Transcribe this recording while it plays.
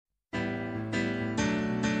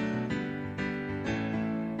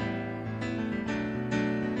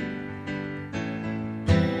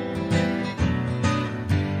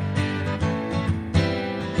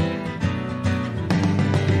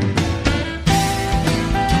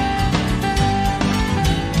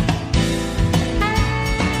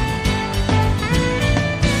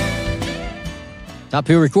Top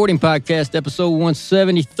Hill Recording Podcast, episode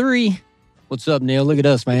 173. What's up, Neil? Look at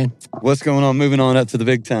us, man. What's going on? Moving on up to the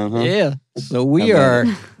big town, huh? Yeah. So we are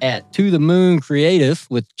at To the Moon Creative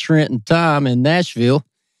with Trent and Tom in Nashville.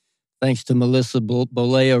 Thanks to Melissa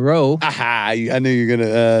Bolea Rowe. Aha, I knew you were going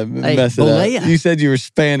to mess it Bolea. up. You said you were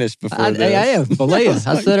Spanish before this. I am. Bolea.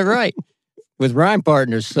 I said it right. With Rhyme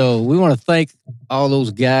Partners. So we want to thank all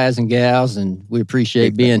those guys and gals, and we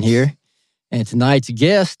appreciate being here. And tonight's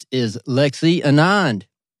guest is Lexi Anand.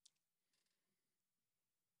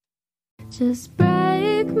 Just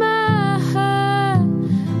break my heart,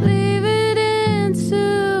 leave it in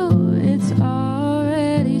two. It's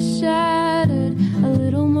already shattered, a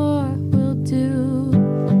little more will do.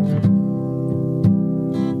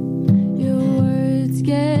 Your words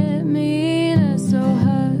get meaner, so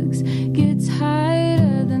hugs get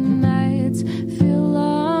tighter. The nights feel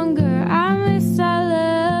longer. I miss our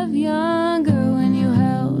love younger when you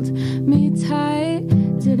held me tight.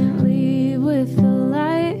 Didn't leave with the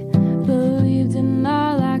light. Believed in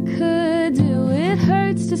all I could do. It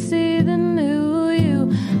hurts to see the new you.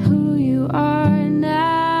 Who you are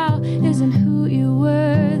now isn't who you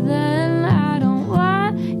were then. I don't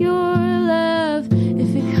want your love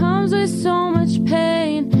if it comes with so much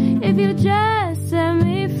pain. If you just set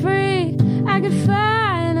me free, I could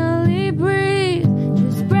finally breathe.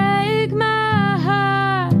 Just break my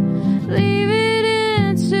heart, leave it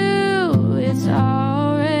in two. It's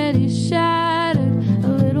already shattered, a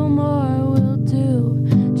little more will do.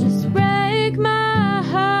 Just break my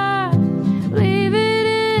heart, leave it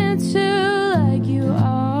in two, like you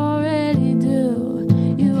already do.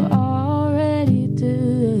 You already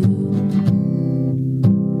do.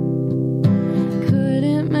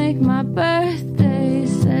 Couldn't make my birthday,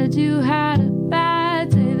 said you had a bad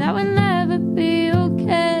day. That would never be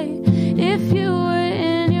okay if you were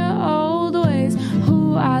in your old ways.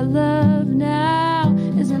 Who I love now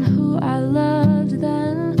isn't who I loved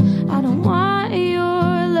then. I don't want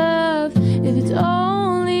your love if it's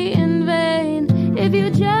only in vain. If you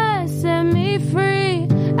just set me free,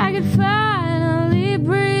 I could finally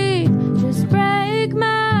breathe. Just break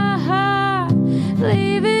my heart,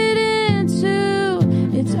 leave it in two.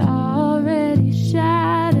 It's already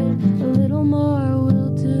shattered, a little more will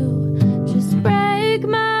do. Just break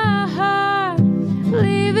my heart,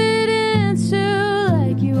 leave it in two,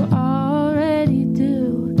 like you already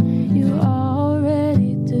do. You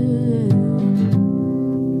already do.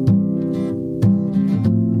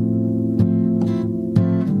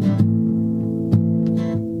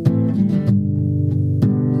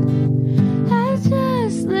 I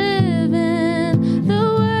just live in the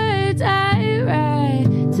words I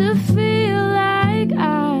write to feel like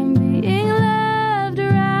I'm being loved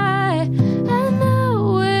right. I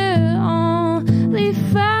know we're only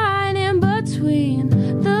fine in between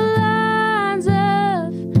the lines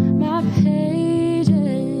of my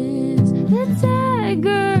pages. The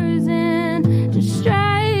daggers in to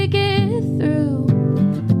strike it through.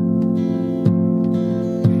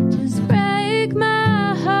 Just break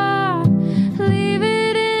my heart, leave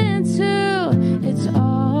it in two. It's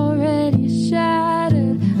already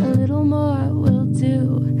shattered, a little more will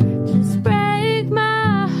do. Just break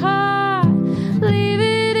my heart, leave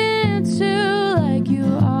it in two, like you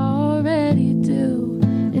already do.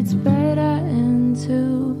 It's better in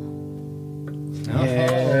two.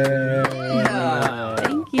 Yeah.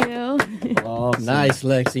 Thank you. Awesome. Nice,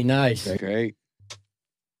 Lexi. Nice. Great.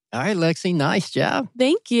 All right, Lexi. Nice job.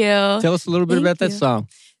 Thank you. Tell us a little bit Thank about that you. song.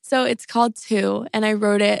 So it's called Two, and I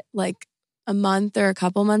wrote it like a month or a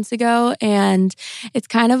couple months ago, and it's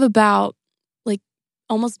kind of about like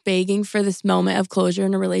almost begging for this moment of closure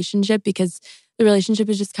in a relationship because the relationship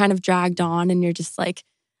is just kind of dragged on, and you're just like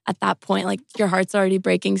at that point, like your heart's already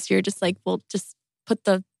breaking, so you're just like, well, just put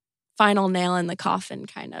the final nail in the coffin,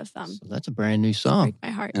 kind of. So that's a brand new song. Break my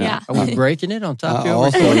heart. Yeah. Yeah. Are we breaking it on Top I Hill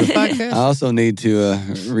also- Recording I Podcast? also need to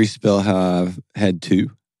respell how I've had two.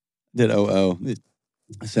 Did OO. It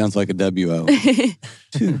sounds like a WO.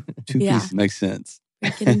 Two Yeah. pieces. Makes sense.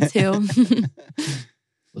 Break it in two.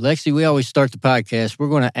 Well, Lexi, we always start the podcast. We're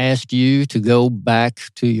going to ask you to go back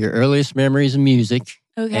to your earliest memories of music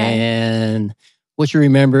Okay. and what you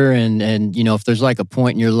remember. And you know, if there's like a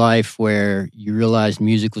point in your life where you realized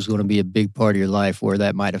music was going to be a big part of your life, where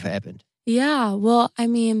that might have happened. Yeah. Well, I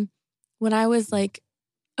mean, when I was like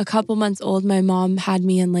a couple months old, my mom had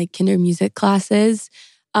me in like kinder music classes.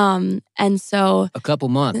 And so A couple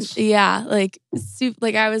months. yeah, like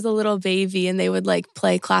I was a little baby and they would like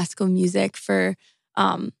play classical music for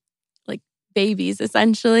like babies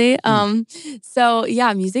essentially. So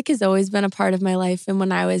yeah, music has always been a part of my life. And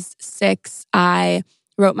when I was 6, I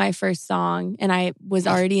wrote my first song, and I was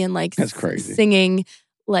already in like That's crazy. singing,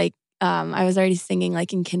 like I was already singing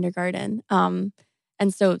like in kindergarten. And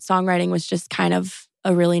so songwriting was just kind of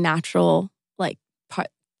a really natural like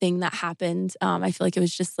thing that happened. I feel like it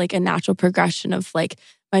was just like a natural progression of like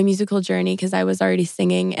my musical journey because I was already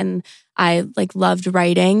singing and I like loved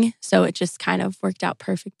writing. So it just kind of worked out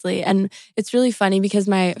perfectly. And it's really funny because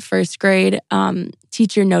my first grade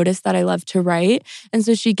teacher noticed that I loved to write. And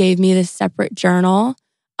so she gave me this separate journal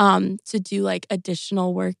to do like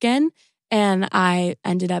additional work in. And I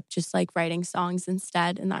ended up just like writing songs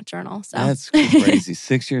instead in that journal. So that's crazy.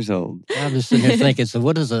 6 years old. I'm just sitting here thinking, so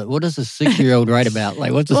what does a 6-year-old write about?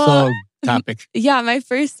 Like, what's the song topic? Yeah, my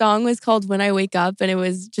first song was called When I Wake Up, and it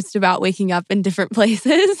was just about waking up in different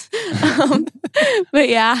places. But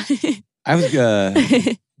yeah. I was,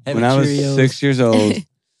 when I was 6 years old,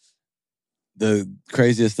 the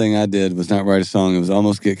craziest thing I did was not write a song. It was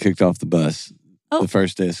almost get kicked off the bus the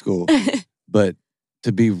first day of school. But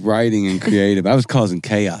to be writing and creative, I was causing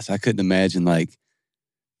chaos. I couldn't imagine like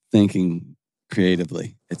thinking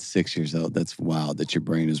creatively at 6 years old. That's wild that your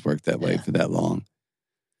brain has worked that way for that long.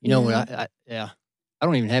 You know what? I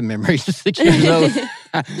don't even have memories of 6 years old.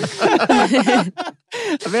 I've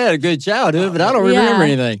had a good childhood, but I don't remember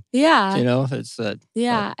anything. Yeah. You know, it's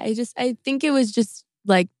I think it was just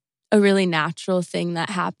like a really natural thing that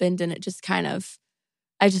happened, and it just kind of,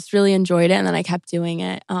 I just really enjoyed it, and then I kept doing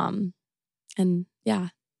it. And yeah.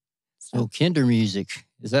 So Kinder Music,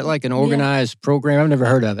 is that like an organized program? I've never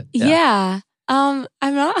heard of it. Yeah. I'm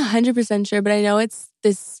not 100% sure, but I know it's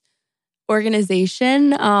this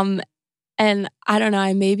organization. And I don't know,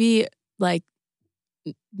 I may be like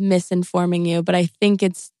misinforming you, but I think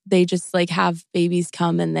they just like have babies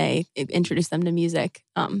come and they introduce them to music.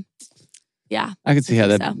 Yeah. I could see how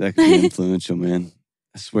that could be influential, man.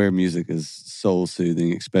 I swear music is soul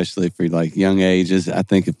soothing, especially for like young ages. I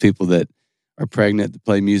think of people that are pregnant to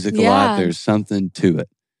play music a lot. There's something to it.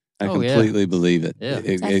 I completely believe it. Yeah.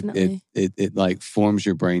 It like forms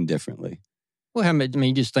your brain differently. Well,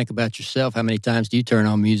 you just think about yourself. How many times do you turn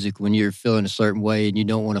on music when you're feeling a certain way and you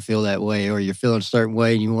don't want to feel that way, or you're feeling a certain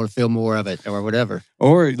way and you want to feel more of it, or whatever?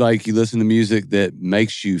 Or like you listen to music that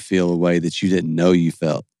makes you feel a way that you didn't know you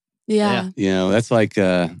felt. Yeah. You know, that's like,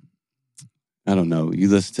 I don't know, you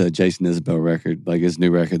listen to a Jason Isbell record, like his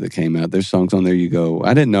new record that came out. There's songs on there you go,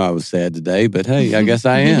 I didn't know I was sad today, but hey, I guess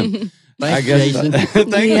I am. Thanks, I guess. Jason.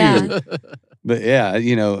 Thank you. But yeah,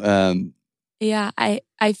 you know. I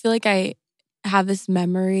feel like I have this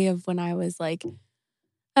memory of when I was like,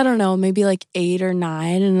 I don't know, maybe like 8 or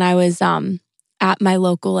 9. And I was at my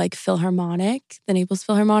local like Philharmonic, the Naples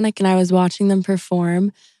Philharmonic, and I was watching them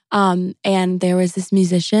perform. And there was this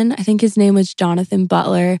musician, I think his name was Jonathan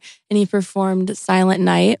Butler, and he performed Silent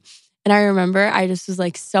Night. And I remember I just was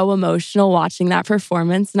like so emotional watching that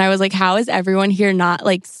performance. And I was like, how is everyone here not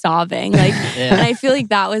like sobbing? Like, and I feel like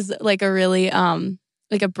that was like a really,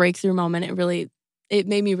 like a breakthrough moment. It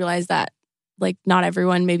made me realize that like not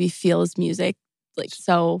everyone maybe feels music like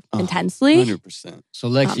so intensely. 100%. So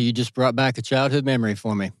Lexi, you just brought back a childhood memory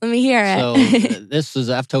for me. Let me hear it.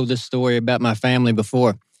 So I've told this story about my family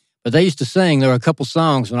before, but they used to sing. There were a couple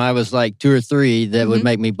songs when I was like 2 or 3 that would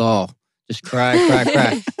make me bawl. Just cry.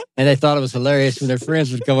 And they thought it was hilarious when their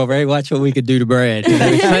friends would come over, hey, watch what we could do to Brad. And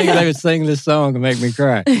they would sing this song and make me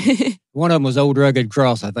cry. One of them was Old Rugged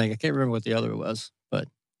Cross, I think. I can't remember what the other was. But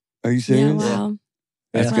are you serious? Yeah, wow.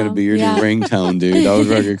 That's going to be your new ringtone, dude. Old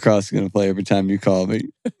Rugged Cross is going to play every time you call me.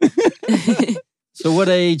 So what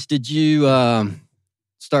age did you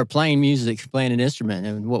start playing music, playing an instrument?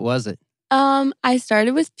 And what was it? I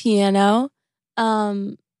started with piano.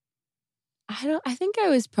 I think I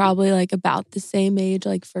was probably like about the same age,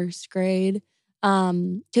 like first grade.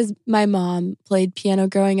 Because my mom played piano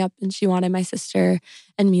growing up and she wanted my sister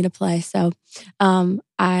and me to play. So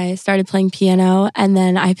I started playing piano, and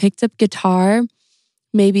then I picked up guitar.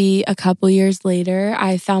 Maybe a couple years later,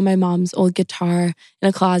 I found my mom's old guitar in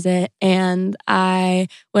a closet, and I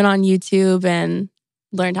went on YouTube and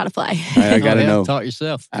learned how to play. I got to know. Taught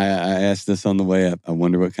yourself. I asked this on the way up. I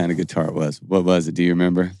wonder what kind of guitar it was. What was it? Do you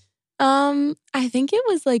remember? I think it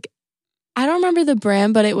was like, I don't remember the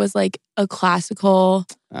brand, but it was like a classical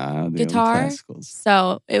guitar.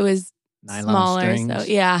 So it was nylon smaller. strings. So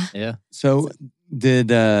yeah. Yeah. So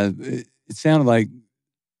did it sounded like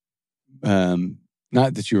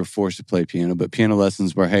not that you were forced to play piano, but piano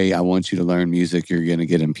lessons were, hey, I want you to learn music. You're going to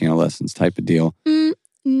get in piano lessons type of deal.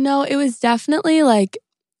 No, it was definitely like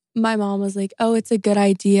my mom was like, oh, it's a good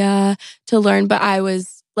idea to learn. But I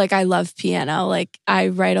was like, I love piano. Like I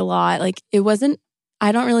write a lot. Like it wasn't,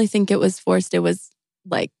 I don't really think it was forced. It was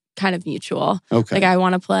like kind of mutual. Okay. Like I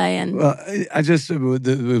want to play and... Well,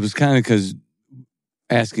 it was kind of because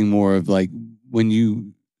asking more of like when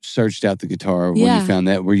you searched out the guitar, when you found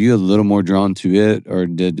that, were you a little more drawn to it, or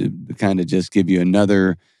did it kind of just give you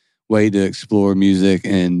another way to explore music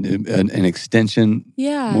and an extension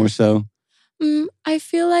more so? I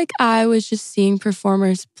feel like I was just seeing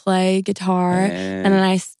performers play guitar and then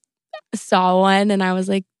I saw one and I was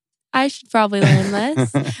like, I should probably learn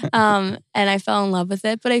this. And I fell in love with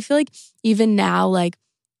it. But I feel like even now, like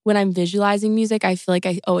when I'm visualizing music, I feel like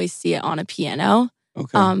I always see it on a piano.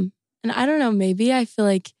 Okay. And I don't know, maybe I feel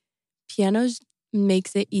like pianos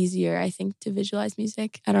makes it easier, I think, to visualize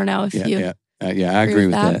music. I don't know if you... I agree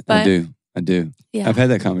with that. But, I do. Yeah. I've had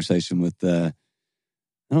that conversation with... I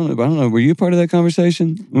don't know. Were you part of that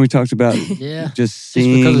conversation when we talked about just seeing? Just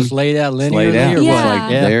because it's laid out linearly or what? Like,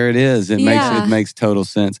 there it is. It makes total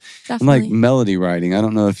sense. Definitely. And like melody writing. I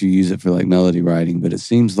don't know if you use it for like melody writing, but it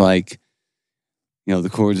seems like, the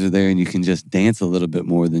chords are there and you can just dance a little bit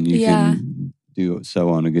more than you can do so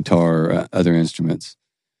on a guitar or other instruments.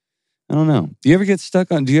 I don't know. Do you ever get stuck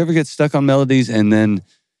on melodies and then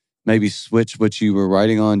maybe switch what you were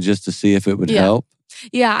writing on just to see if it would help?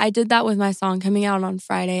 Yeah, I did that with my song coming out on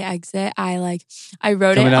Friday, Exit. I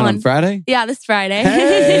wrote coming it out on Friday? Yeah, this Friday.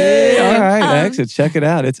 Hey, all right, Exit, check it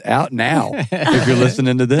out. It's out now if you're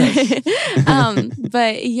listening to this.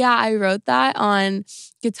 But yeah, I wrote that on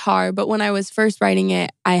guitar. But when I was first writing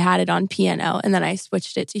it, I had it on piano, and then I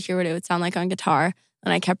switched it to hear what it would sound like on guitar,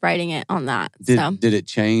 and I kept writing it on that. Did it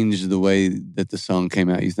change the way that the song came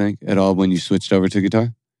out, you think, at all when you switched over to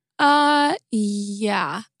guitar?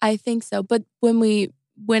 Yeah, I think so. But when we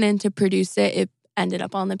went in to produce it, it ended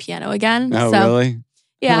up on the piano again. Oh, really?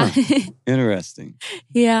 Yeah. Huh. Interesting.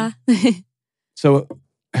 Yeah. So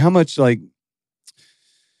how much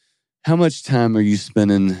time are you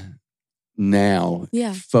spending now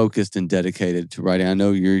focused and dedicated to writing? I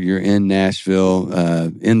know you're in Nashville,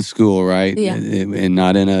 in school, right? Yeah. And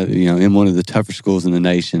not in in one of the tougher schools in the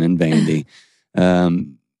nation, in Vandy.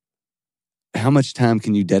 How much time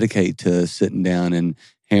can you dedicate to sitting down and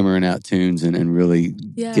hammering out tunes and really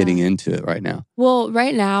getting into it right now? Well,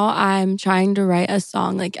 right now I'm trying to write a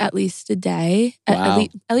song like at least a day. Wow.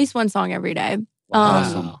 At least one song every day.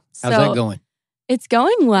 Awesome. How's that going? It's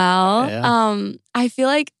going well. Yeah. I feel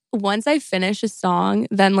like once I finish a song,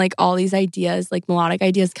 then like all these ideas, like melodic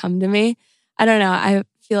ideas come to me. I don't know. I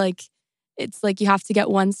feel like it's like you have to get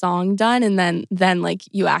one song done and then like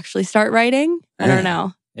you actually start writing. I don't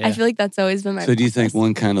know. Yeah. I feel like that's always been my So do you think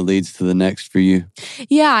one kind of leads to the next for you?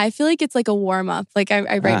 Yeah, I feel like it's like a warm-up. Like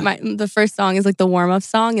I write the first song is like the warm-up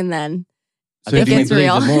song and then it gets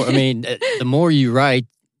real. The more you write,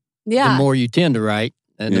 the more you tend to write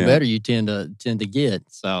and the better you tend to get.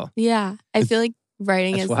 So yeah, I feel like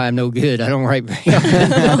writing that's is... why I'm no good. I don't write very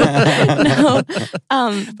often. No.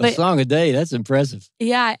 But a song a day, that's impressive.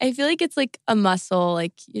 Yeah, I feel like it's like a muscle.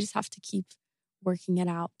 Like you just have to keep working it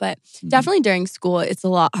out. But definitely during school, it's a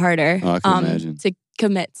lot harder to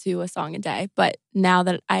commit to a song a day. But now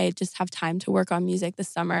that I just have time to work on music this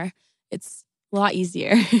summer, it's a lot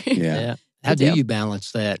easier. Yeah. How do you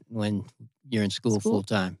balance that when you're in school full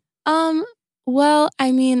time? Well,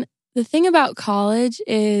 I mean, the thing about college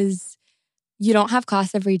is you don't have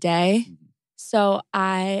class every day. So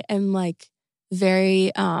I am like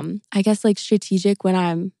very, I guess like strategic when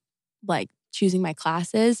I'm like choosing my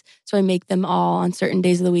classes. So I make them all on certain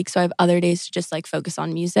days of the week. So I have other days to just like focus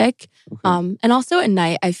on music. Okay. And also at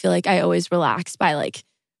night, I feel like I always relax by like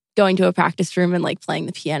going to a practice room and like playing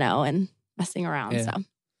the piano and messing around. Yeah.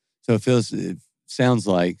 So it sounds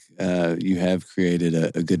like you have created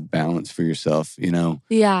a good balance for yourself,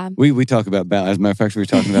 Yeah. We talk about balance. As a matter of fact, we were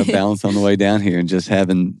talking about balance on the way down here and just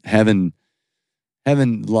having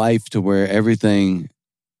life to where everything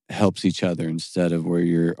helps each other instead of where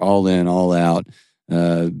you're all in, all out.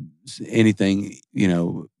 Anything,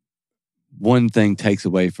 one thing takes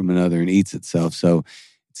away from another and eats itself. So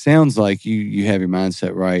it sounds like you have your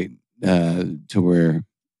mindset right to where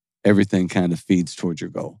everything kind of feeds towards your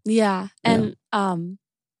goal. Yeah. And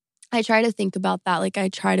I try to think about that. Like I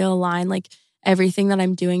try to align like everything that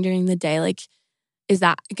I'm doing during the day. Like, is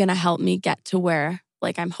that going to help me get to where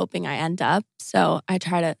like I'm hoping I end up? So I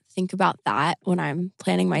try to think about that when I'm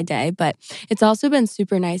planning my day. But it's also been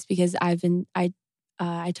super nice because I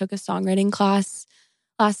took a songwriting class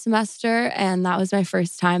last semester, and that was my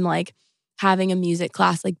first time like having a music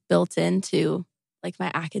class like built into like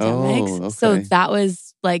my academics. Oh, okay. So that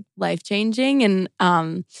was like life-changing. And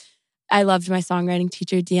I loved my songwriting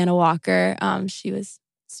teacher, Deanna Walker. She was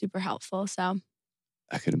super helpful. So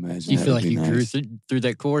I could imagine. Do you feel like you grew through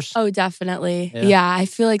that course? Oh, definitely. Yeah, I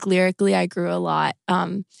feel like lyrically I grew a lot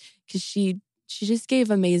because she just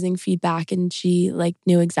gave amazing feedback, and she like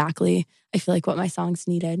knew exactly, I feel like, what my songs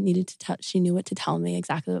needed to tell. She knew what to tell me,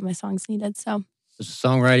 exactly what my songs needed. So does a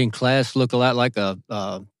songwriting class look a lot like a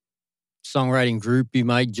songwriting group you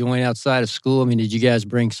might join outside of school? I mean, did you guys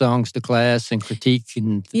bring songs to class and critique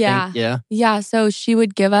and Yeah. So she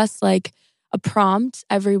would give us like a prompt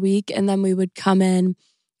every week, and then we would come in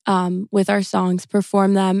with our songs,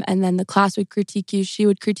 perform them, and then the class would critique you. She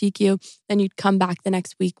would critique you. Then you'd come back the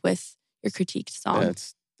next week with your critiqued song.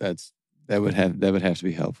 That would have to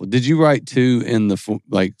be helpful. Did you write two in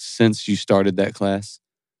the since you started that class?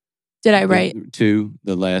 Did I write two?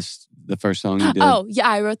 The first song you did? Oh, yeah,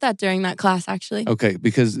 I wrote that during that class, actually. Okay,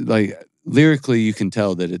 because like lyrically, you can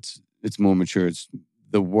tell that it's more mature.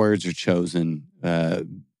 The words are chosen better.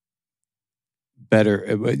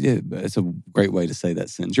 It's a great way to say that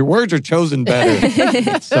sentence. Your words are chosen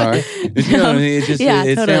better. Sorry, but you know what I mean. It just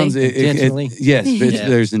it totally. sounds Intentionally. Yes,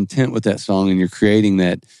 there's intent with that song, and you're creating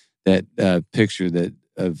that picture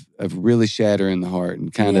of really shattering the heart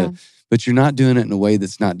and kind of. But you're not doing it in a way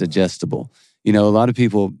that's not digestible. You know, a lot of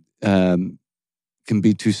people can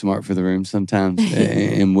be too smart for the room sometimes,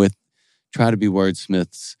 and try to be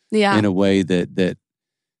wordsmiths in a way that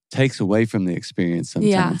takes away from the experience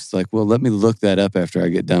sometimes. Yeah. It's like, well, let me look that up after I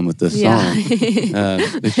get done with this song.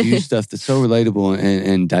 But you use stuff that's so relatable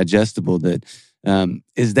and digestible that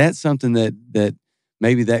is that something that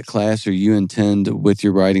maybe that class or you intend with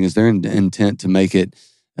your writing, is there an intent to make it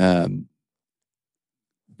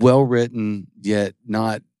well-written yet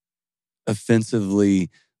not offensively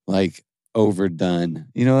like overdone?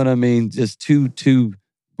 You know what I mean? Just too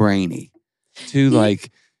brainy. Like,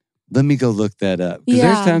 let me go look that up. Because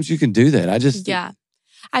there's times you can do that.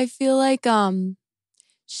 I feel like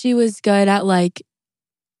she was good at like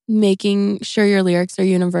making sure your lyrics are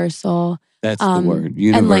universal. That's the word,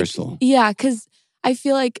 universal. Because I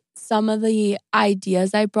feel like some of the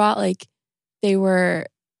ideas I brought, like they were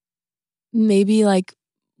maybe like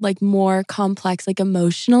more complex, like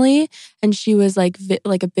emotionally, and she was like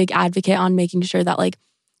a big advocate on making sure that like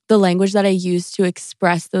the language that I use to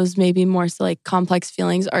express those maybe more so like complex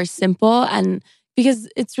feelings are simple, and because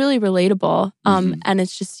it's really relatable, and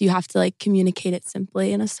it's just you have to like communicate it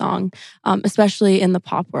simply in a song, especially in the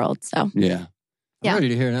pop world. So I'm ready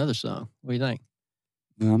to hear another song. What do you think?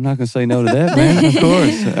 Well, I'm not going to say no to that, man. Of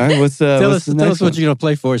course. All right, tell us what you're going to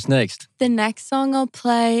play for us next. The next song I'll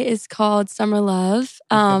play is called Summer Love.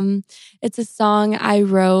 It's a song I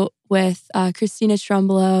wrote with Christina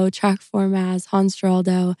Trumbolo, track format, Hans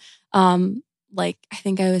Geraldo. I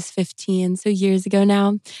think I was 15, so years ago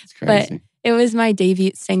now. That's crazy. But it was my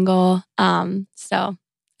debut single. So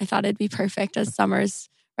I thought it'd be perfect as summer's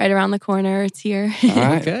right around the corner. It's here. All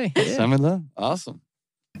right. Okay. Yeah. Summer Love. Awesome.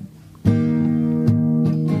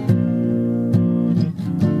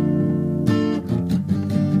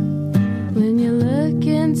 When you look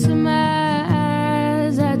into my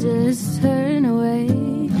eyes, I just turn away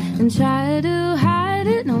and try to hide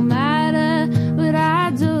it. No matter what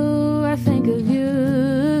I do, I think of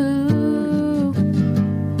you.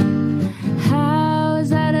 How is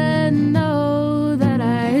that to know that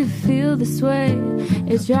I feel this way?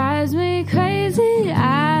 It drives me crazy.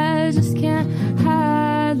 I just can't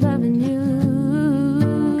hide loving you.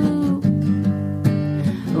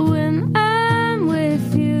 When I'm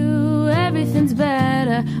with you, everything's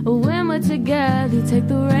better. When we're together, you take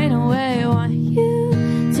the rain away. I want you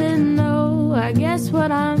to know, I guess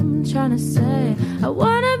what I'm trying to say. I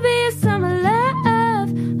wanna be a summer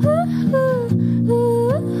love. Ooh, ooh,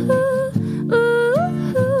 ooh,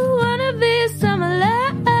 ooh, ooh. Wanna be a summer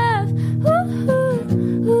love. Ooh,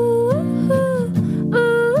 ooh, ooh,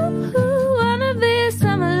 ooh. Wanna be a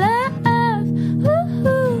summer love. Ooh,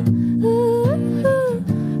 ooh, ooh,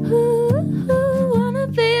 ooh. Wanna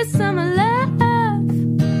be a summer love.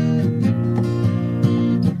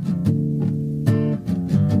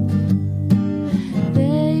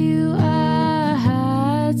 There you are,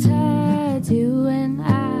 high tide, you and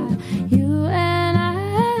I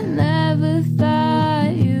never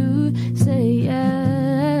thought you'd say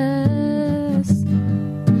yes.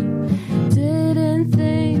 Didn't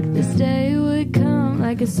think this day would come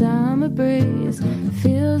like a summer breeze.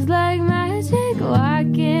 Feels like magic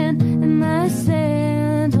walking in the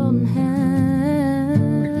sand, holding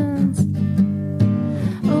hands.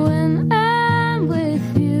 When I'm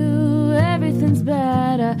with you, everything's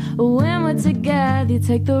better. When we're together, you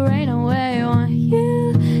take the rain away. I want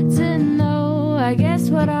you to know, I guess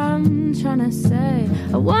what I'm trying to say.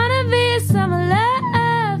 I wanna be a summer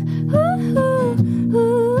love. Ooh, ooh,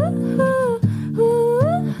 ooh, ooh, ooh.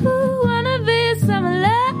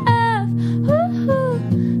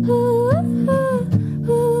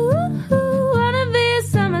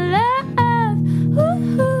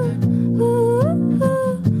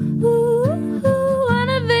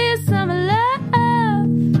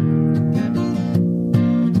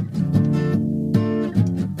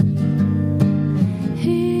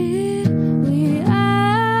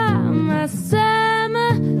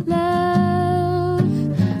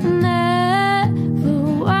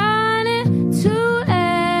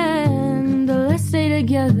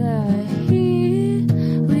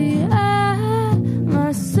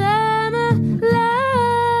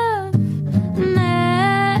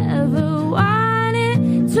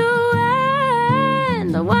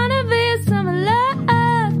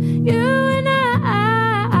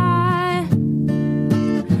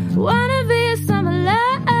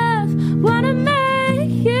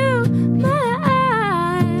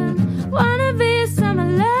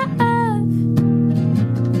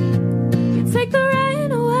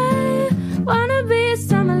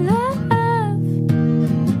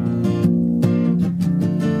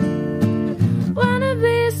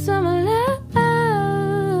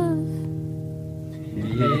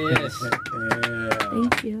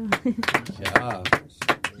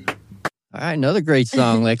 right, another great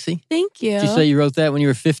song, Lexi. Thank you. Did you say you wrote that when you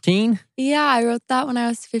were 15? Yeah, I wrote that when I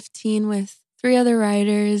was 15 with 3 other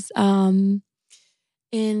writers at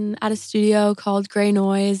a studio called Gray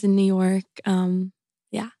Noise in New York.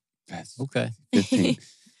 Yeah. That's Okay. 15.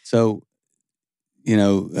 So,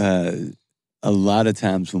 a lot of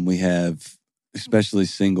times when we have, especially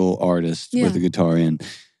single artists with a guitar in,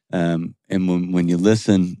 and when you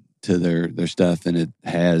listen to their stuff and it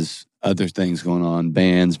has other things going on,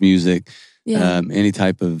 bands, music, any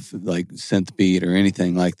type of like synth beat or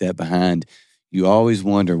anything like that behind, you always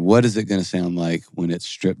wonder, what is it going to sound like when it's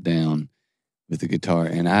stripped down with the guitar?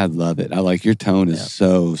 And I love it. I like your tone is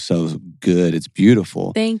so good. It's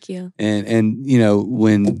beautiful. Thank you. And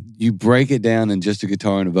when you break it down in just a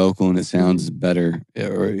guitar and a vocal and it sounds better,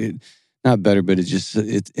 not better, but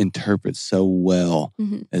it interprets so well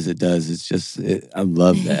as it does. It's just, I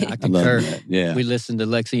love that. I concur. Love that. Yeah. We listened to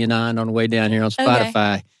Lexi and Anand on the way down here on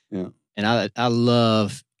Spotify. Okay. Yeah. And I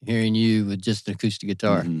love hearing you with just an acoustic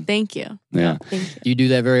guitar. Mhm. Thank you. Yeah. Thank you. Do you do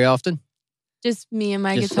that very often? Just me and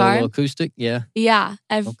my Just guitar. solo acoustic? Yeah. Yeah.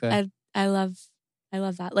 Okay. I love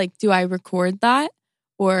that. Like, do I record that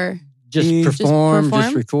or Just perform,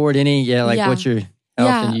 just record any, what's your, how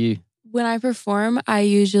often do you? When I perform,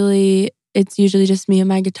 it's usually just me and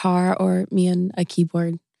my guitar or me and a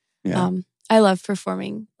keyboard. Yeah. I love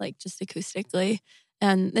performing like just acoustically.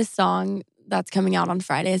 And this song that's coming out on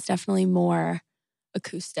Friday is definitely more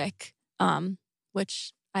acoustic,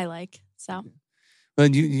 which I like. So,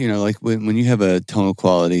 but like when you have a tonal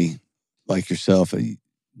quality like yourself,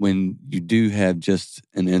 when you do have just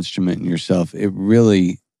an instrument in yourself, it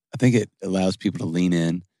really, I think it allows people to lean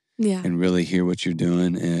in and really hear what you're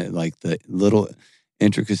doing, and like the little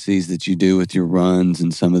intricacies that you do with your runs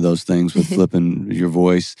and some of those things with flipping your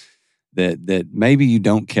voice that maybe you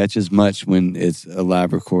don't catch as much when it's a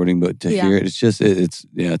live recording, but to hear it, it's just it's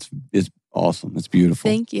awesome. It's beautiful.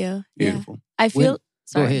 Thank you. Beautiful. Yeah. I feel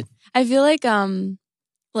Go ahead. I feel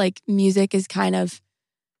like music is kind of,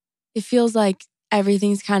 it feels like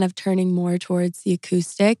everything's kind of turning more towards the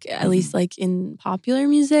acoustic, at least like in popular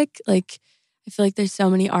music. Like I feel like there's so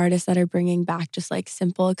many artists that are bringing back just like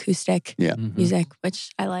simple acoustic music,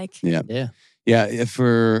 which I like. Yeah. Yeah.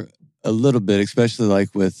 For a little bit, especially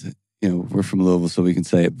like with, we're from Louisville, so we can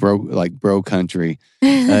say it, bro country.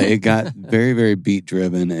 It got very, very beat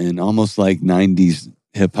driven and almost like 90s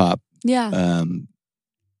hip hop. Yeah.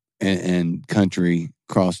 And country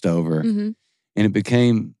crossed over. And it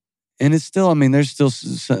became, and it's still, there's still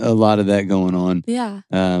a lot of that going on. Yeah.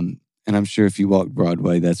 And I'm sure if you walk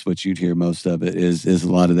Broadway, that's what you'd hear most of it is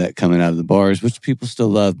a lot of that coming out of the bars, which people still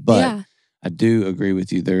love. But I do agree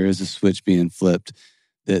with you. There is a switch being flipped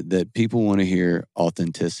that people want to hear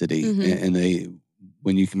authenticity. And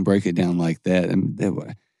when you can break it down like that,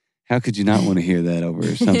 how could you not want to hear that over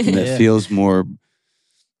something that feels more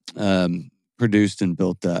produced and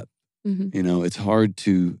built up? It's hard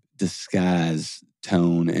to disguise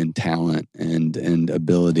tone and talent and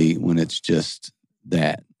ability when it's just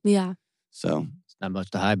that. Yeah. So it's not much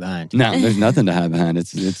to hide behind. No, there's nothing to hide behind.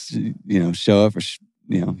 It's show up or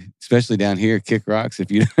especially down here, kick rocks.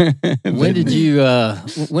 If you when did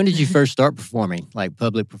you first start performing, like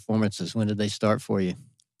public performances? When did they start for you?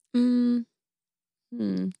 I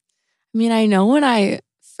know when I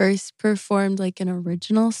first performed like an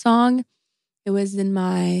original song, it was in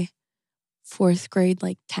my 4th grade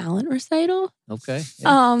like talent recital. Okay.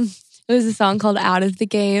 Yeah. It was a song called "Out of the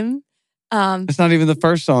Game." It's not even the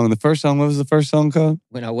first song. The first song, what was the first song called?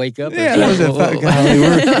 When I Wake Up? Yeah, that was it.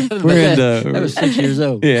 That was 6 years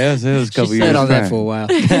old. Yeah, it was a couple years. She sat on that for a while.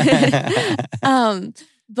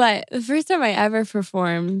 But the first time I ever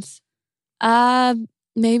performed,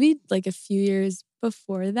 maybe like a few years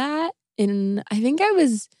before that, I think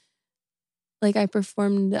I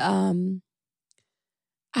performed, I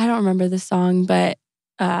don't remember the song, but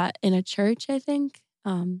in a church, I think.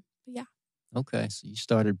 Yeah. Okay, so you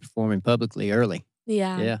started performing publicly early.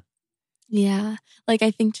 Yeah. Yeah. Like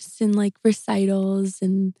I think just in like recitals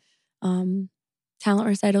and talent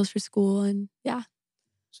recitals for school and yeah.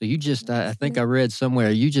 So you just, I think I read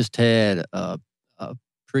somewhere, you just had a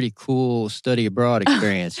pretty cool study abroad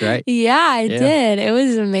experience, right? Yeah, I did. It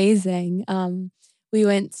was amazing. We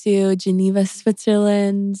went to Geneva,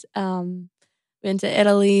 Switzerland. We went to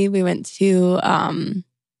Italy. We went to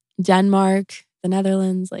Denmark, the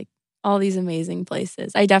Netherlands, like all these amazing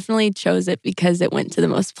places. I definitely chose it because it went to the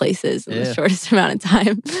most places in the shortest amount of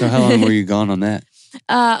time. So how long were you gone on that?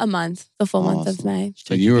 A month, the full month of May.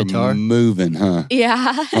 So you were moving, huh?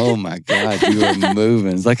 Yeah. Oh my God, you were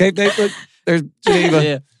moving. It's like, hey, babe, look, there's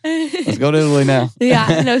Geneva. Let's go to Italy now.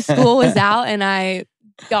 Yeah, no, school was out and I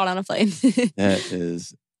got on a plane. That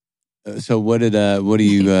is So what do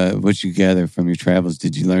you gather from your travels?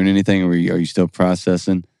 Did you learn anything, or are you still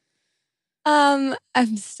processing? I'm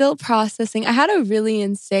still processing. I had a really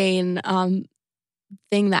insane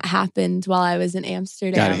thing that happened while I was in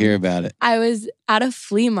Amsterdam. Got to hear about it. I was at a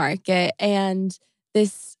flea market and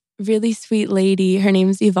this really sweet lady, her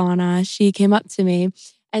name's Ivana, she came up to me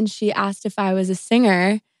and she asked if I was a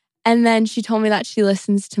singer. And then she told me that she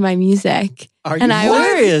listens to my music. Are you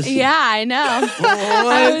serious? Yeah, I know.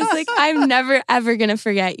 I was like, I'm never, ever going to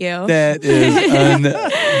forget you. That is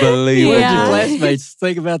unbelievable. What did your classmates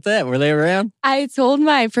think about that? Were they around? I told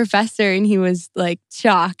my professor and he was like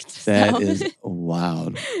shocked. That is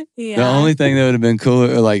wild. Yeah. The only thing that would have been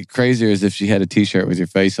cooler, or like crazier, is if she had a t-shirt with your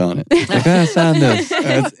face on it. Like, I signed this.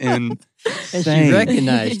 That's insane. And she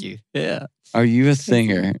recognized you. Yeah. Are you a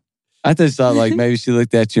singer? I just thought like maybe she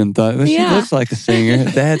looked at you and thought, well, she looks like a singer.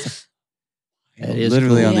 That is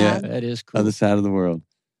literally cool. On the that is cool. other side of the world.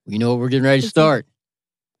 You know what? We're getting ready to start.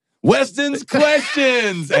 Weston's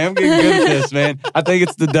questions. I'm getting good at this, man. I think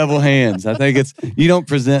it's the double hands. I think it's, you don't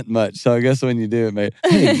present much. So I guess when you do it, man,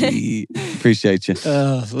 hey, appreciate you.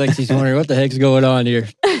 Lexi's wondering what the heck's going on here.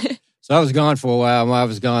 So I was gone for a while. While I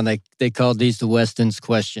was gone, they called these the Weston's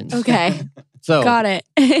questions. Okay. So got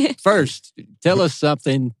it. First, tell us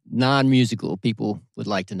something non-musical people would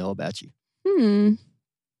like to know about you.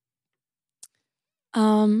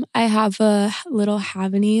 I have a little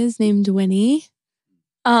Havanese named Winnie.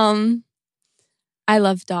 I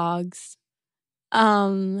love dogs.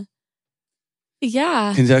 Yeah.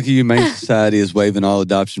 Kentucky Humane Society is waiving all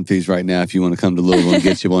adoption fees right now if you want to come to Louisville and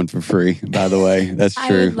get you one for free, by the way. That's true.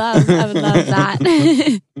 I would love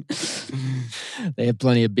that. They have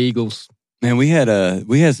plenty of beagles. Man, we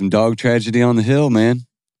had some dog tragedy on the hill, man.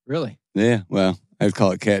 Really? Yeah, well, I'd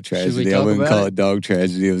call it cat tragedy. I wouldn't call it dog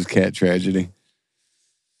tragedy. It was cat tragedy.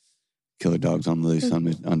 Killer dogs on the loose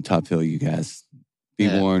on Top Hill, you guys. Be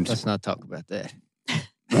warned. Let's not talk about that.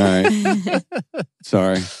 All right.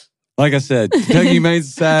 Sorry. Like I said, Kentucky Humane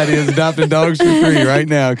Society is adopting dogs for free right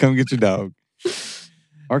now. Come get your dog.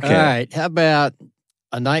 Or cat. All right. How about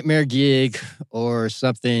a nightmare gig or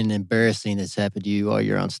something embarrassing that's happened to you while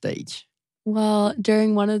you're on stage? Well,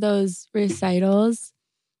 during one of those recitals,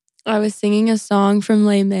 I was singing a song from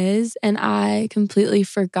Les Mis and I completely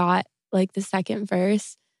forgot like the second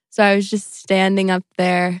verse. So I was just standing up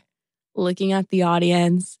there looking at the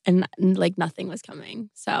audience and like nothing was coming.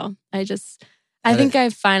 So I think I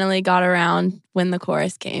finally got around when the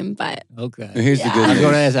chorus came, but okay. Here's the good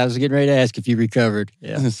news. I was getting ready to ask if you recovered.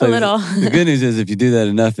 Yeah. A little. The good news is if you do that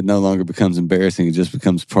enough, it no longer becomes embarrassing. It just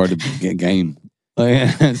becomes part of the game.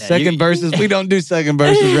 Like, second verses, we don't do second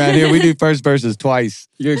verses around here. We do first verses twice.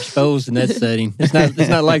 You're exposed in that setting. It's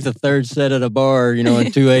not like the third set at a bar,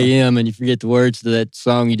 at 2 a.m. and you forget the words to that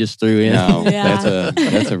song you just threw in. No,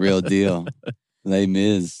 that's a real deal. Les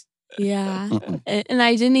Mis. Yeah. And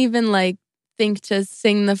I didn't even think to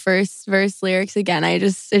sing the first verse lyrics again. I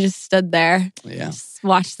just stood there. Yeah. Just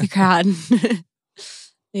watched the crowd.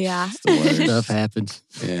 Yeah. That's the worst stuff happens.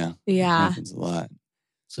 Yeah. Yeah. It happens a lot.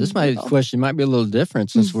 So this question might be a little different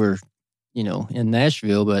since we're, in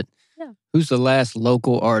Nashville, but who's the last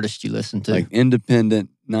local artist you listened to? Like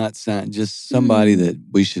independent, not signed, just somebody that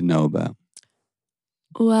we should know about.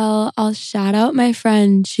 Well, I'll shout out my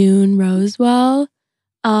friend June Rosewell,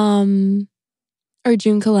 or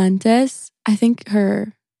June Calentis. I think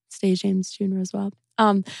her stage name's June Rosewell.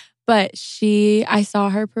 But I saw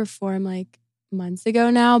her perform months ago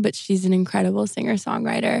now, but she's an incredible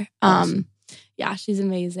singer-songwriter. Awesome. Yeah, she's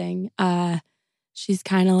amazing. She's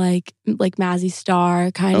kind of like Mazzy Star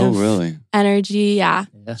kind of really? Energy. Yeah,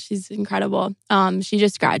 she's incredible. She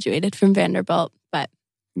just graduated from Vanderbilt, but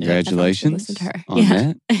congratulations listen to her. On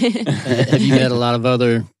that. Have you met a lot of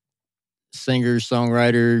other singers,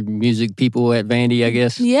 songwriter, music people at Vandy, I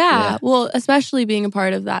guess? Yeah. Well, especially being a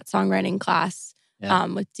part of that songwriting class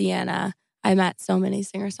with Deanna, I met so many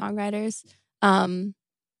singer-songwriters.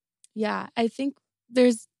 Yeah, I think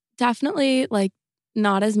there's definitely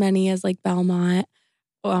not as many as Belmont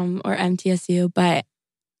or MTSU, but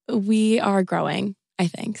we are growing, I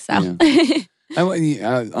think. So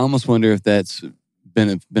I almost wonder if that's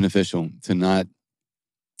beneficial to not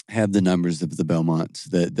have the numbers of the Belmonts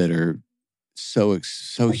that are so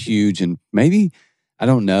huge, and maybe, I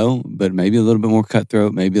don't know, but maybe a little bit more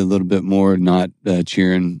cutthroat, maybe a little bit more not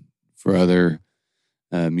cheering for other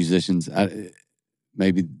musicians.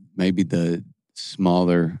 Maybe the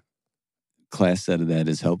smaller class set of that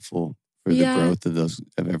is helpful for the growth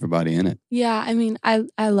of everybody in it. Yeah, I mean,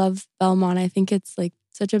 I love Belmont. I think it's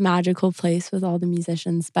such a magical place with all the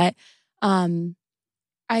musicians. But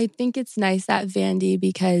I think it's nice at Vandy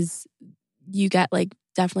because you get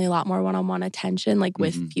definitely a lot more one-on-one attention, like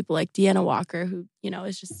with people like Deanna Walker, who,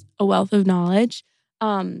 is just a wealth of knowledge.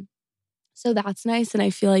 So that's nice. And I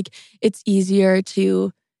feel like it's easier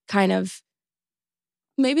to kind of,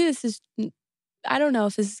 maybe this is, I don't know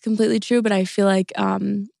if this is completely true, but I feel like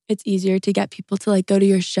it's easier to get people to like go to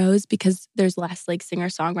your shows because there's less like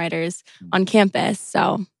singer-songwriters on campus.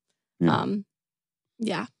 So,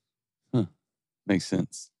 yeah. Huh. Makes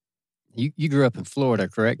sense. You grew up in Florida,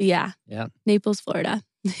 correct? Yeah. Naples, Florida.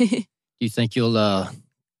 Do you think you'll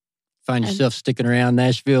find yourself sticking around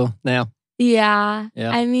Nashville now? Yeah.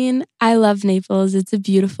 I mean, I love Naples. It's a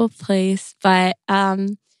beautiful place, but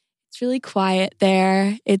it's really quiet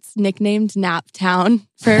there. It's nicknamed Nap Town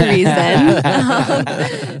for a reason.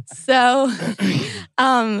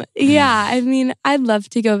 Yeah, I mean, I'd love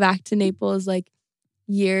to go back to Naples like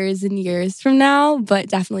years and years from now, but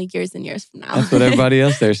definitely years and years from now. That's what everybody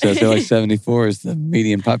else there says. They're like 74 is the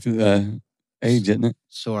median age, isn't it?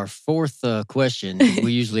 So our fourth question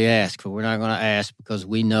we usually ask, but we're not going to ask because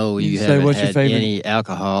we know you haven't had any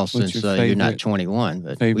alcohol since you're not 21.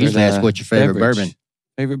 But we usually ask what's your favorite bourbon.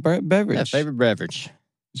 Favorite beverage? Yeah, favorite beverage.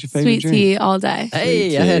 What's your favorite Sweet tea all day.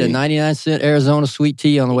 Hey, I had a 99-cent Arizona sweet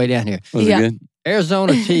tea on the way down here. Was it good?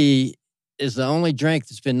 Arizona tea is the only drink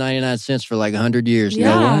that's been 99 cents for like 100 years. You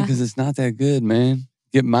know why? Because it's not that good, man.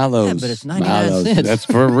 Get Milo's. Yeah, but it's 99 cents. That's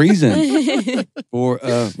for a reason. For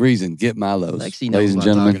a reason. Get Milo's. Lexi knows what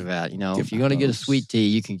I'm talking about. If you're going to get a sweet tea,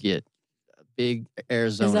 you can get a big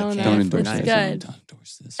Arizona can. Don't endorse this. Don't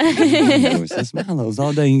endorse this. Don't endorse this. Milo's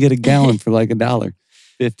all day. You can get a gallon for like $1.50.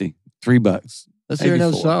 $3. Let's hear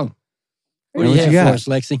another song. What do you you got for us,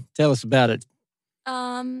 Lexi? Tell us about it.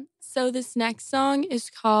 So this next song is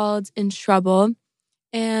called In Trouble,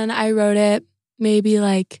 and I wrote it maybe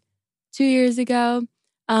like 2 years ago.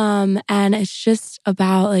 And it's just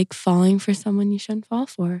about like falling for someone you shouldn't fall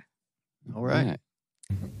for. All right.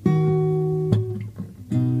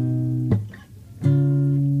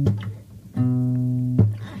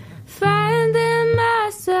 Finding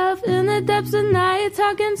myself in the depths of night,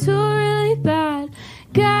 talking to a really bad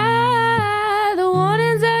guy. The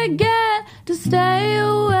warnings I get to stay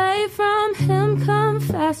away from him come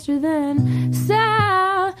faster than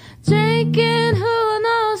sound. Drinking who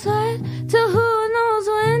knows what till who knows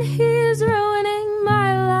when he's ruining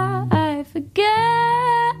my life again,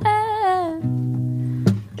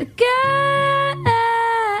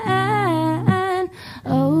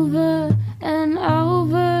 over and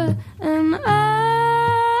over and over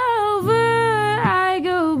I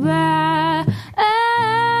go back.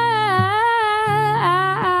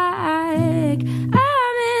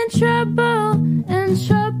 I'm in trouble, in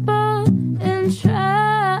trouble, in trouble.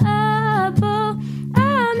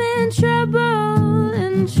 I'm in trouble,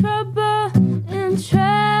 in trouble, in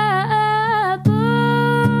trouble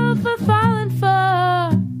for falling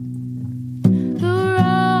for the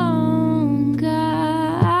wrong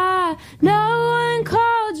guy. No one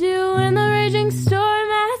called you in the raging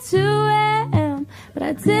storm at 2 a.m., but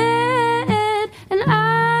I did, and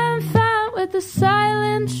I'm fine with the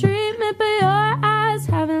silent treatment, but your eyes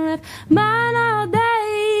haven't left mine all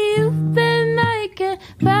day. You've been making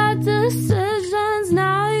bad decisions,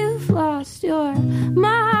 now you've lost your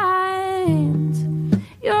mind.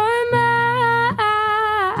 Your mind.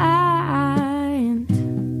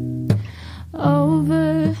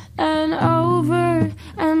 Over and over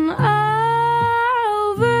and over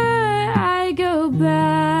I go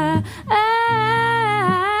back.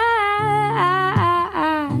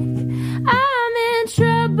 I'm in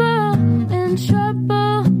trouble, in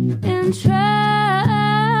trouble, in trouble.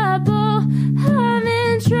 I'm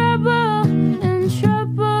in trouble, in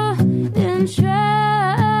trouble, in trouble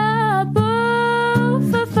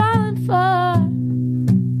for falling for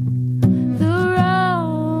the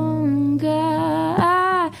wrong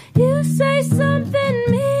guy. You say something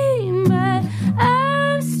mean, but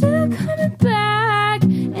I'm still coming back.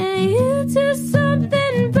 And you do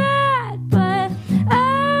something bad, but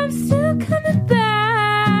I'm still coming back.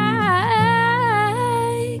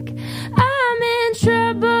 I'm in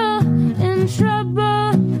trouble, in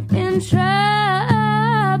trouble, in trouble.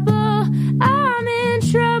 I'm in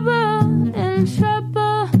trouble, in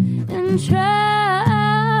trouble, in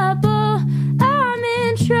trouble. I'm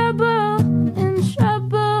in trouble, in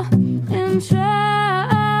trouble, in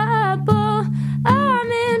trouble.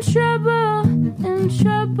 I'm in trouble, in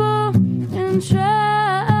trouble, in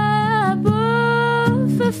trouble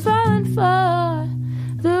for falling for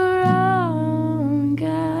the wrong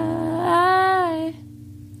guy.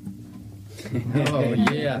 Oh,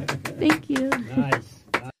 yeah. Thank you. Nice.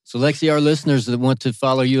 So, Lexi, our listeners that want to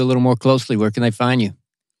follow you a little more closely, where can they find you?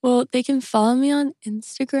 Well, they can follow me on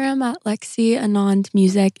Instagram at Lexi Anand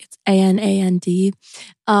Music. It's ANAND.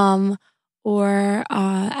 Or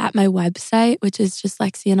at my website, which is just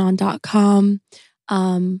lexianand.com,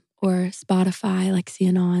 or Spotify,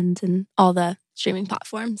 Lexi Anand, and all the streaming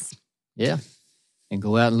platforms. Yeah. And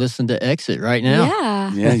go out and listen to Exit right now.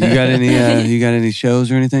 Yeah. Yeah. You got any shows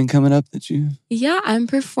or anything coming up that you? Yeah, I'm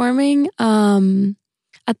performing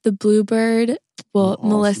at the Bluebird. Well, Awesome.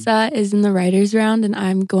 Melissa is in the writer's round, and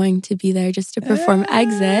I'm going to be there just to perform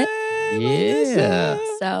Exit. Yeah.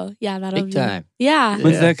 So, yeah, that'll Big be... time. Yeah.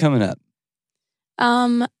 When's that coming up?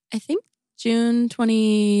 I think June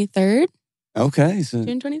 23rd. Okay. So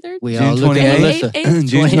June 23rd? We June all look at 28th. Melissa.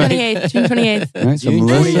 June 28th. June 28th. All right, so June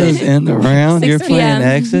Melissa's 28th. in the round. 6 You're playing p.m.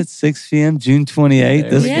 Exit, 6 p.m., June 28th.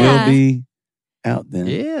 This Yeah. will be out then.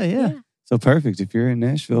 Yeah. So perfect. If you're in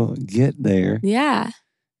Nashville, get there. Yeah.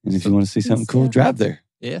 And if you want to see something cool, drive there.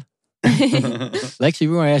 Yeah. Lexi,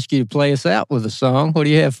 we want to ask you to play us out with a song. What do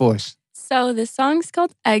you have for us? So this song's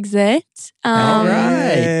called Exit. All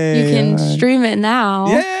right. You can All right. stream it now.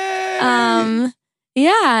 Yeah.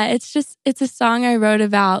 Yeah, it's a song I wrote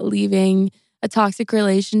about leaving a toxic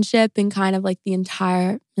relationship and kind of like the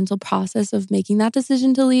entire mental process of making that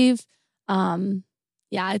decision to leave.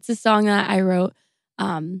 Yeah, it's a song that I wrote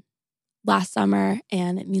last summer,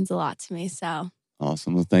 and it means a lot to me. So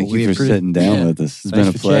Awesome. Well, thank Well, you we for appre- sitting down yeah. with us. It's Thanks been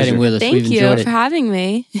a for pleasure. chatting with us. thank We've you enjoyed it. for having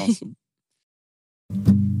me. Awesome.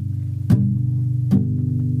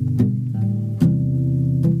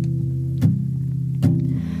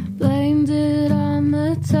 Blamed it on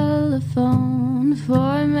the telephone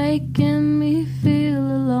for making me feel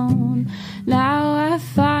alone. Now I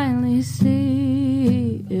finally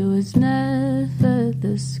see it was never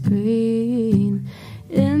the screen.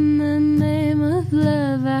 In the name of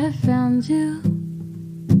love, I found you.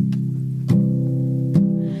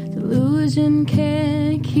 Delusion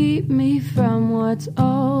can't keep me from what's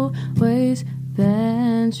always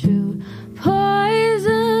been true.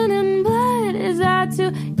 Poison and blood is out to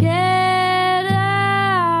get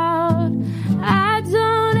out. I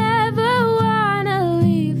don't ever wanna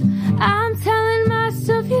leave. I'm telling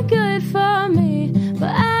myself you're good for me, but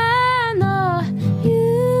I know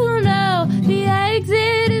you know the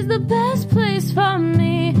exit is the best place for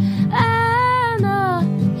me. I know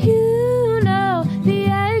you know the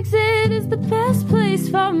exit is the best place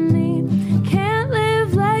for me. Can't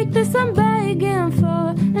live like this, I'm begging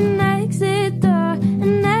for an exit door,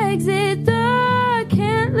 an exit door.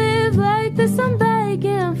 Can't live like this, I'm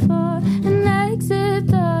begging for an exit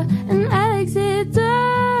door, an exit door.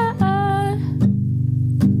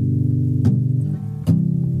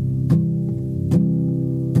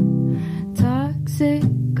 Toxic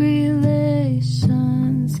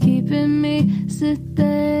relations keeping me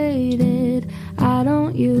sedated. I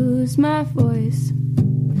don't use my voice,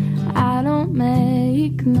 I don't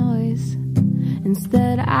make noise.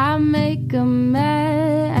 Instead I make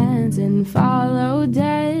amends and follow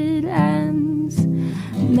dead ends.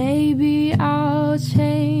 Maybe I'll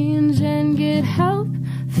change and get help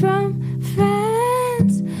from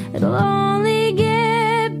friends. It'll only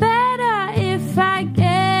get better if I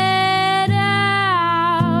get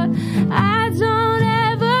out. I don't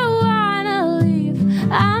ever wanna leave.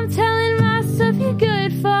 I'm telling myself you're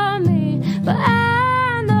good for me, but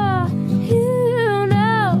I know you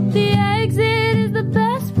know the exit is the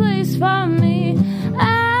best place for me.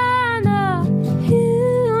 I know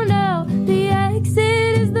you know the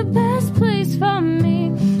exit is the best place for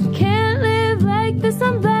me. Can't live like this,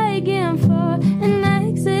 I'm begging for an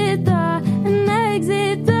exit door, an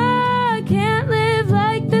exit door. Can't live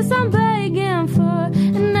like this, I'm begging for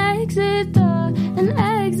an exit door, an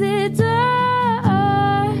exit door.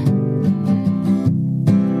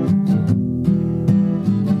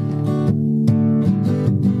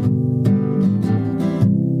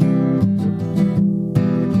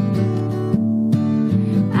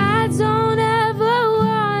 I don't ever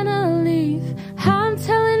wanna leave. I'm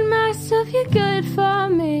telling myself you're good for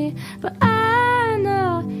me, but I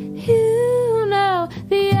know you know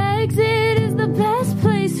the exit is the best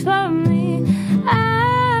place for me.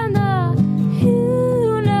 I know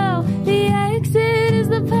you know the exit is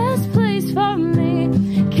the best place for me.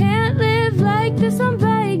 Can't live like this, I'm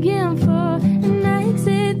begging for an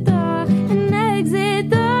exit door, an exit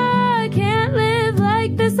door. Can't live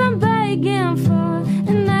like this, I'm begging for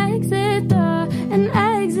an exit door, an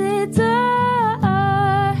exit door.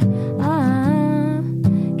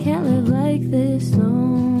 Can't live like this, no,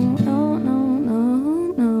 no, no,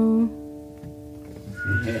 no, no.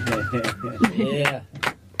 Yeah.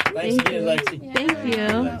 Thanks again, Lexi. Thank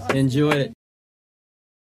you. Enjoyed it.